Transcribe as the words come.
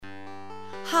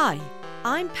Hi,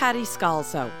 I'm Patty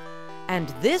Scalzo, and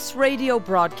this radio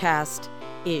broadcast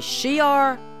is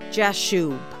Shear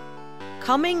Jashub,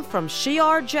 coming from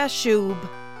Shear Jashub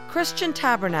Christian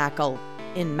Tabernacle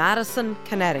in Madison,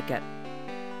 Connecticut.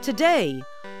 Today,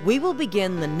 we will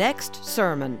begin the next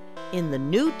sermon in the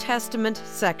New Testament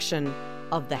section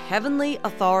of the Heavenly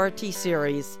Authority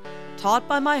series taught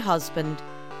by my husband,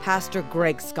 Pastor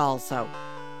Greg Scalzo.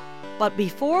 But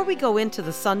before we go into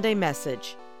the Sunday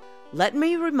message, let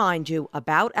me remind you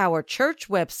about our church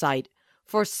website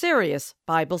for serious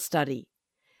Bible study.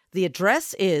 The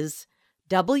address is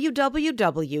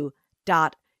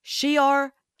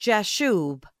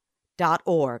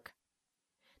www.shearjashub.org.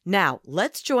 Now,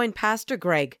 let's join Pastor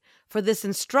Greg for this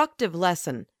instructive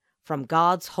lesson from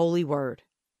God's holy word.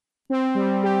 The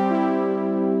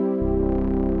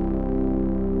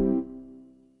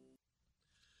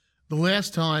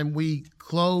last time we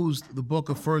closed the book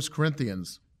of 1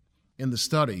 Corinthians in the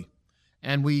study,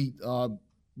 and we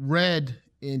read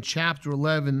in chapter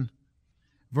 11,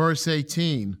 verse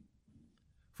 18,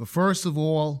 "For first of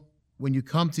all, when you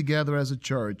come together as a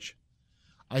church,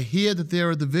 I hear that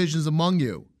there are divisions among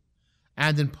you,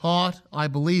 and in part I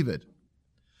believe it.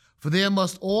 For there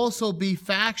must also be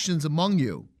factions among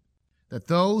you, that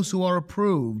those who are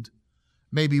approved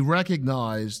may be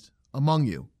recognized among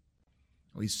you."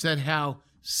 We said how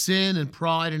sin and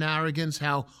pride and arrogance,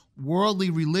 how worldly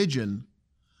religion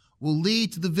will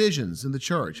lead to divisions in the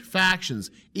church, factions,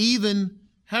 even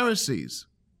heresies.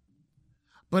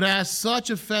 But as such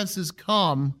offenses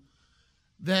come,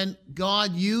 then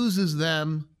God uses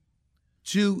them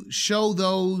to show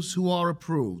those who are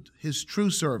approved, his true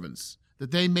servants,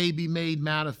 that they may be made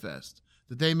manifest,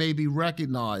 that they may be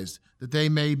recognized, that they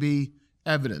may be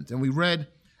evident. And we read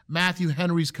Matthew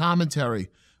Henry's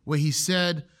commentary, where he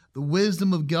said, the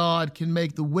wisdom of God can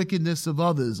make the wickedness of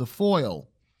others a foil,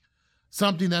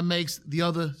 something that makes the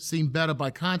other seem better by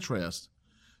contrast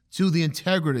to the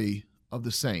integrity of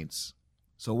the saints.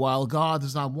 So while God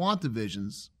does not want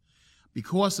divisions,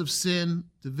 because of sin,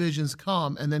 divisions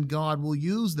come, and then God will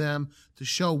use them to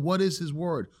show what is his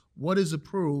word, what is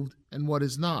approved, and what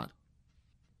is not.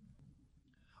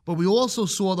 But we also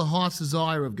saw the heart's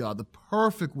desire of God, the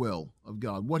perfect will of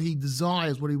God, what he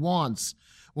desires, what he wants.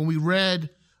 When we read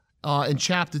in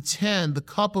chapter 10, the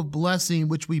cup of blessing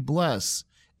which we bless,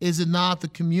 is it not the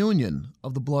communion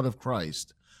of the blood of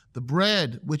Christ? The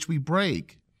bread which we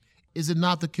break, is it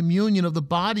not the communion of the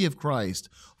body of Christ?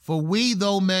 For we,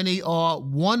 though many, are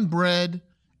one bread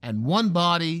and one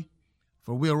body,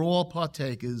 for we are all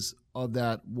partakers of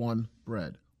that one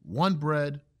bread. One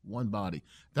bread, one body.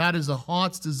 That is the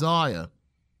heart's desire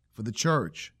for the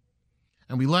church.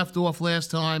 And we left off last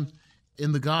time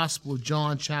in the Gospel of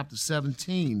John, chapter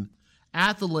 17,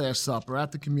 at the Last Supper,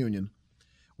 at the communion,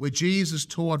 where Jesus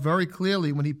taught very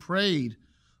clearly when he prayed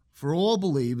for all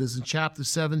believers in chapter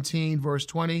 17, verse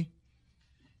 20.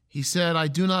 He said, I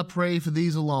do not pray for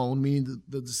these alone, meaning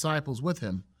the disciples with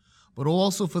him, but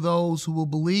also for those who will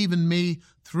believe in me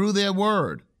through their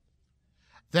word,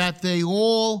 that they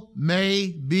all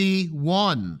may be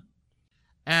one,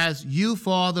 as you,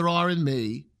 Father, are in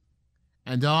me,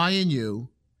 and I in you,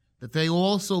 that they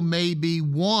also may be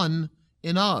one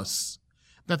in us,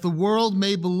 that the world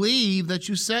may believe that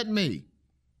you sent me.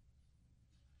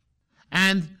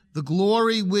 And the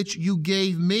glory which you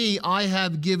gave me, I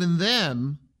have given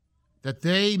them, that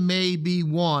they may be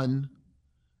one,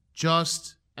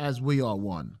 just as we are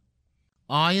one.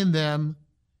 I in them,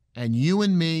 and you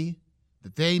in me,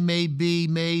 that they may be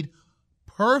made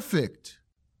perfect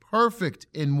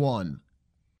in one,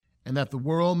 and that the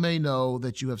world may know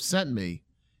that you have sent me,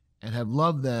 and have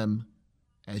loved them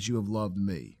as you have loved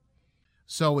me.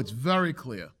 So it's very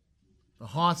clear, the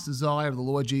heart's desire of the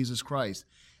Lord Jesus Christ.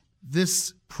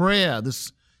 This prayer,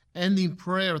 this ending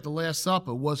prayer at the Last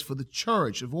Supper, was for the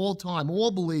church of all time,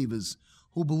 all believers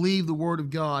who believe the word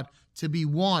of God, to be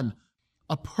one,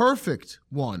 a perfect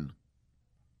one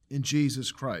in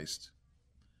Jesus Christ.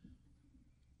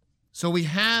 So we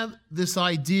have this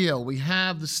ideal, we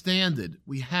have the standard,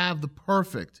 we have the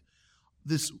perfect,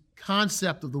 this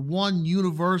concept of the one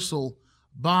universal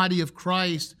body of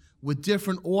Christ with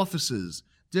different offices,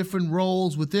 different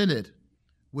roles within it,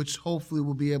 which hopefully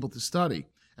we'll be able to study.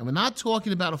 And we're not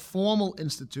talking about a formal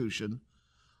institution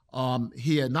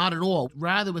here, not at all.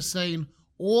 Rather, we're saying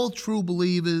all true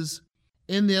believers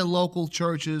in their local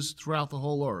churches throughout the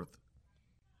whole earth,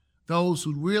 those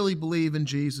who really believe in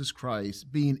Jesus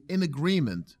Christ, being in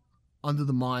agreement under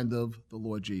the mind of the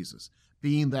Lord Jesus,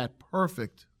 being that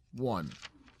perfect one.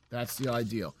 That's the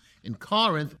ideal. In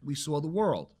Corinth, we saw the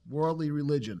world, worldly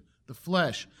religion, the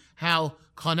flesh, how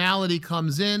carnality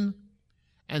comes in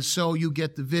And so you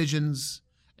get divisions,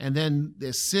 and then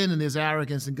there's sin and there's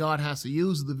arrogance, and God has to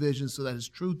use the divisions so that his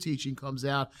true teaching comes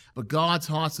out. But God's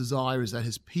heart's desire is that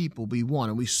his people be one.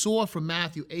 And we saw from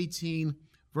Matthew 18,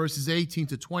 verses 18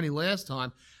 to 20 last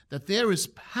time, that there is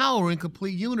power in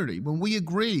complete unity. When we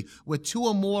agree, where two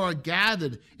or more are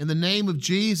gathered in the name of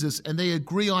Jesus, and they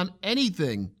agree on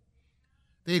anything,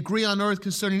 they agree on earth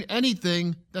concerning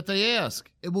anything that they ask,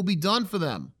 it will be done for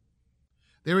them.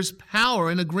 There is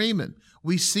power in agreement.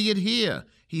 We see it here.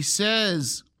 He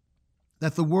says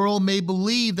that the world may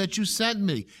believe that you sent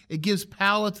me. It gives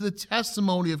power to the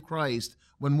testimony of Christ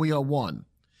when we are one.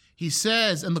 He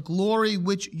says, and the glory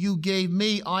which you gave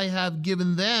me, I have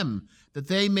given them, that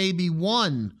they may be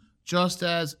one, just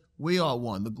as we are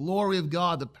one. The glory of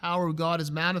God, the power of God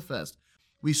is manifest.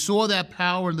 We saw that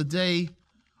power in the day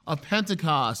of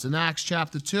Pentecost in Acts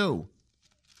chapter 2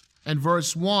 and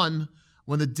verse 1.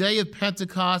 When the day of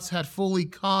Pentecost had fully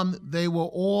come, they were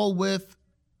all with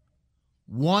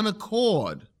one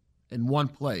accord in one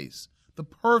place, the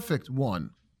perfect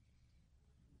one.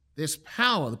 There's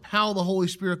power. The power of the Holy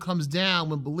Spirit comes down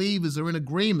when believers are in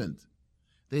agreement.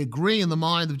 They agree in the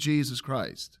mind of Jesus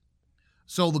Christ.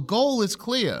 So the goal is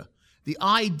clear. The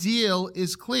ideal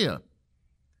is clear.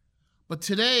 But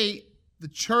today, the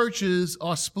churches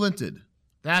are splintered.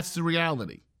 That's the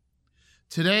reality.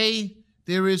 Today,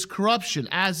 there is corruption,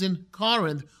 as in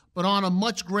Corinth, but on a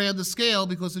much grander scale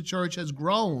because the church has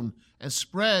grown and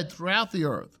spread throughout the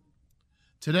earth.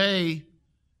 Today,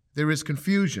 there is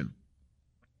confusion.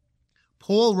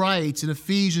 Paul writes in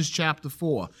Ephesians chapter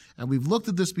 4, and we've looked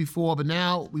at this before, but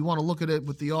now we want to look at it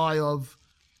with the eye of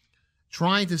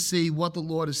trying to see what the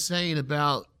Lord is saying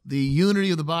about the unity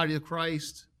of the body of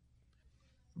Christ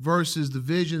versus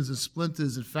divisions and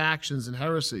splinters and factions and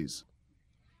heresies.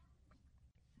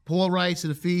 Paul writes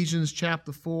in Ephesians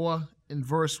chapter 4 in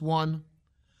verse 1,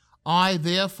 I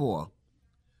therefore,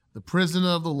 the prisoner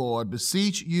of the Lord,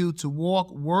 beseech you to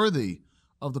walk worthy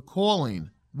of the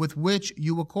calling with which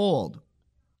you were called,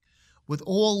 with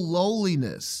all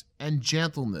lowliness and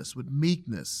gentleness, with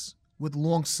meekness, with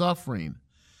long-suffering,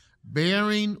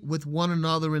 bearing with one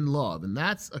another in love. And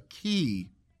that's a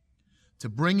key to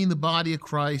bringing the body of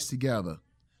Christ together.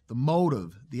 The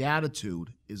motive, the attitude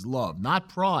is love, not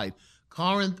pride.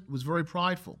 Corinth was very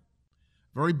prideful,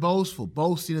 very boastful,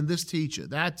 boasting in this teacher,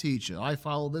 that teacher. I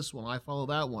follow this one, I follow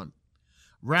that one.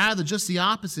 Rather, just the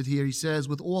opposite here, he says,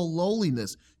 with all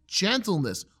lowliness,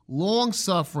 gentleness,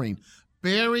 long-suffering,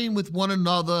 bearing with one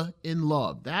another in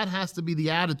love. That has to be the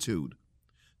attitude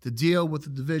to deal with the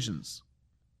divisions.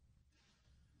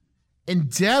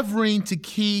 Endeavoring to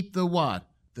keep the what?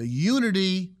 The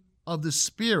unity of the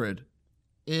Spirit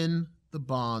in the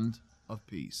bond of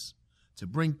peace. To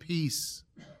bring peace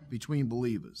between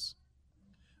believers.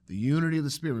 The unity of the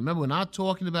Spirit. Remember, we're not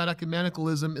talking about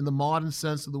ecumenicalism in the modern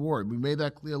sense of the word. We made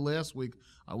that clear last week.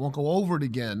 I won't go over it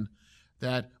again.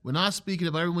 That we're not speaking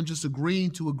about everyone just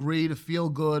agreeing to agree to feel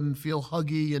good and feel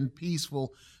huggy and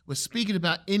peaceful. We're speaking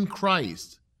about in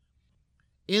Christ,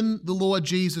 in the Lord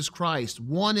Jesus Christ,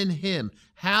 one in him.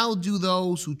 How do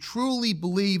those who truly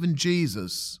believe in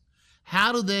Jesus,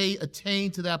 how do they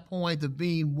attain to that point of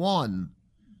being one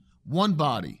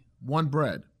body, one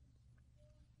bread?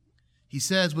 He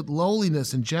says, with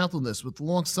lowliness and gentleness, with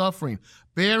long-suffering,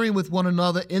 bearing with one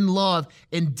another in love,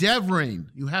 endeavoring.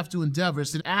 You have to endeavor.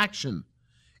 It's an action.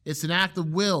 It's an act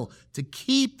of will to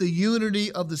keep the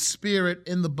unity of the Spirit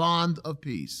in the bond of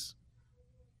peace.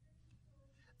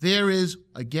 There is,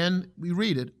 again, we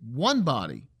read it, one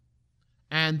body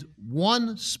and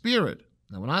one Spirit.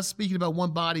 Now, we're not speaking about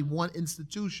one body, one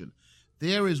institution.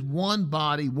 There is one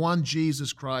body, one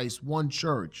Jesus Christ, one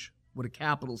church with a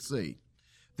capital C.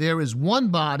 There is one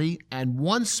body and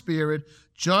one Spirit,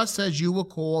 just as you were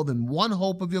called in one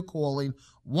hope of your calling,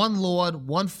 one Lord,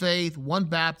 one faith, one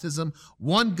baptism,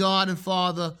 one God and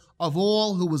Father of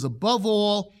all, who is above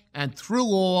all and through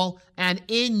all and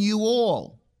in you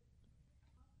all.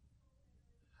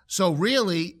 So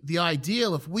really, the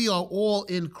ideal, if we are all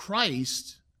in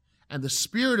Christ and the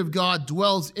Spirit of God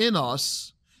dwells in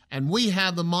us and we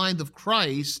have the mind of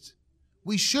Christ,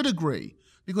 we should agree,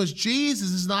 because Jesus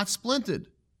is not splintered.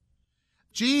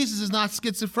 Jesus is not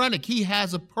schizophrenic. He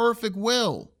has a perfect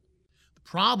will. The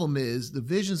problem is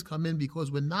divisions come in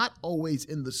because we're not always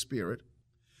in the Spirit.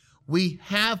 We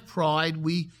have pride.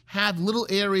 We have little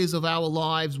areas of our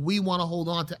lives. We want to hold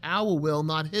on to our will,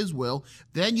 not his will.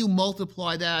 Then you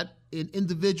multiply that in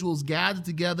individuals gathered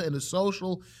together in a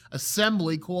social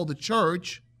assembly called the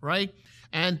church, right?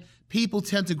 And people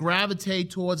tend to gravitate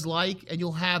towards like, and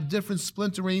you'll have different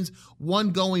splinterings,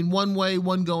 one going one way,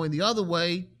 one going the other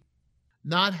way,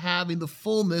 not having the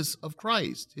fullness of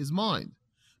Christ, his mind.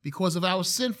 because of our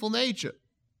sinful nature.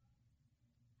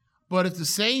 But if the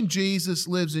same Jesus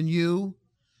lives in you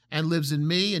and lives in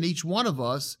me and each one of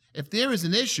us, if there is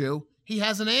an issue, he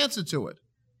has an answer to it.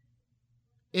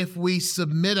 If we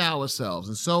submit ourselves.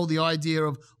 And so the idea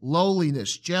of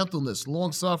lowliness, gentleness,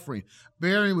 long-suffering,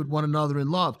 bearing with one another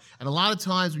in love. And a lot of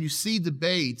times when you see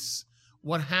debates,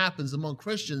 what happens among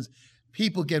Christians,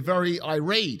 people get very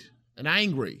irate and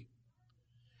angry.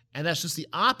 And that's just the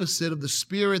opposite of the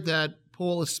spirit that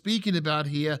Paul is speaking about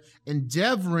here,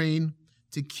 endeavoring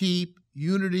to keep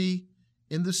unity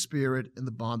in the spirit in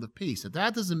the bond of peace. And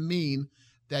that doesn't mean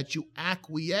that you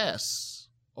acquiesce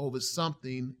over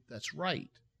something that's right.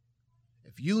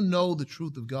 If you know the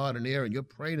truth of God in there and you're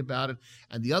praying about it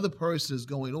and the other person is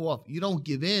going off, you don't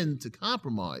give in to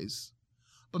compromise,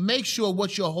 but make sure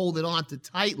what you're holding on to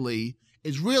tightly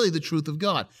is really the truth of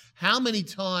God. How many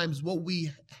times what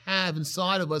we have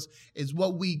inside of us is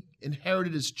what we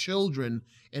inherited as children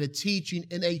in a teaching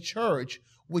in a church,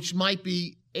 which might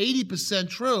be 80%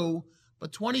 true,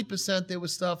 but 20% there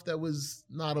was stuff that was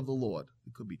not of the Lord.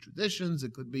 It could be traditions,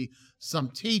 it could be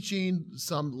some teaching,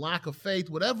 some lack of faith,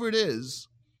 whatever it is.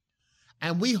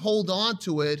 And we hold on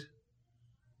to it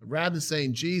rather than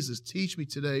saying, Jesus, teach me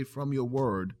today from your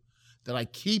word that I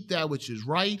keep that which is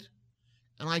right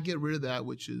and I get rid of that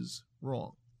which is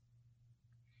wrong.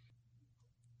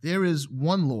 There is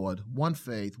one Lord, one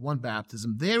faith, one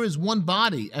baptism. There is one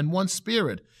body and one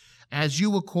spirit, as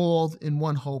you were called in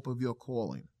one hope of your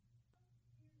calling.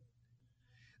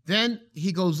 Then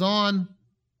he goes on,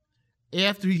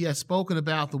 after he has spoken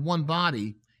about the one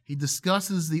body, he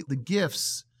discusses the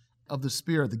gifts of the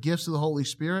Spirit, the gifts of the Holy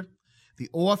Spirit, the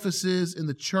offices in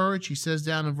the church. He says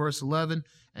down in verse 11,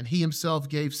 and he himself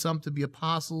gave some to be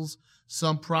apostles,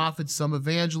 some prophets, some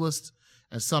evangelists,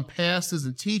 and some pastors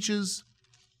and teachers.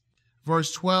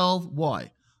 Verse 12,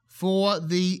 why? For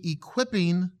the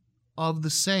equipping of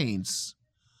the saints,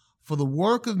 for the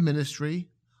work of ministry,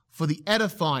 for the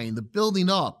edifying, the building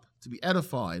up, to be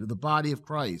edified of the body of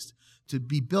Christ, to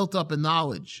be built up in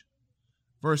knowledge.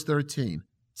 Verse 13,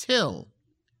 till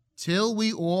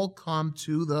we all come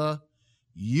to the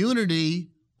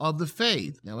unity of the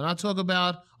faith. Now, we're not talking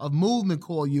about a movement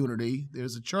called unity.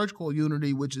 There's a church called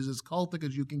unity, which is as cultic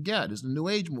as you can get. It's the New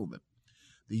Age movement.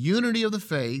 The unity of the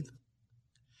faith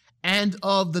and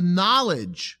of the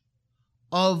knowledge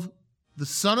of the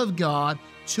Son of God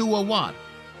to a what?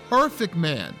 Perfect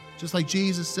man. Just like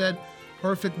Jesus said,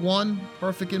 perfect one,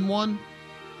 perfect in one.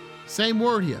 Same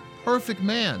word here, perfect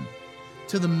man,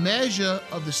 to the measure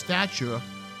of the stature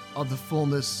of the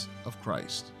fullness of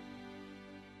Christ.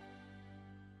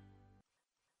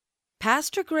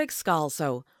 Pastor Greg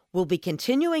Scalzo will be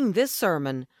continuing this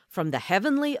sermon from the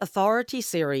Heavenly Authority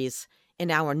series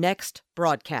in our next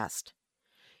broadcast.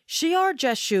 Shear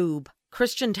Jashub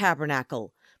Christian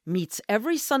Tabernacle meets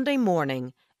every Sunday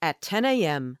morning at 10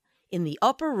 a.m. in the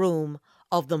upper room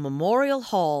of the Memorial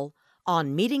Hall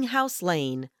on Meeting House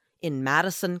Lane in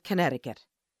Madison, Connecticut.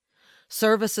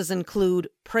 Services include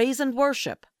praise and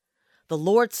worship, the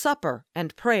Lord's Supper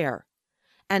and prayer,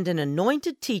 and an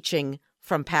anointed teaching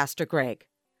from Pastor Greg.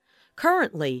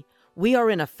 Currently, we are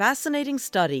in a fascinating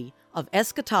study of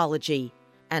eschatology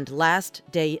and last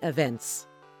day events.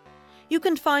 You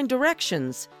can find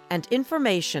directions and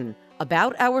information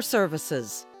about our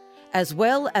services, as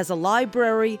well as a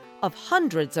library of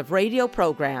hundreds of radio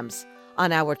programs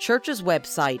on our church's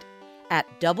website at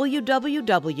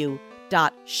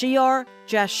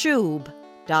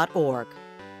www.shearjashub.org.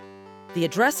 The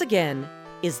address again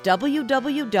is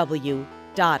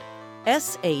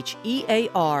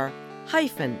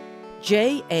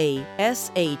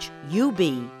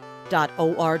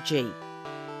www.shear-jashub.org.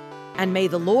 And may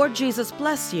the Lord Jesus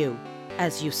bless you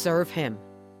as you serve Him.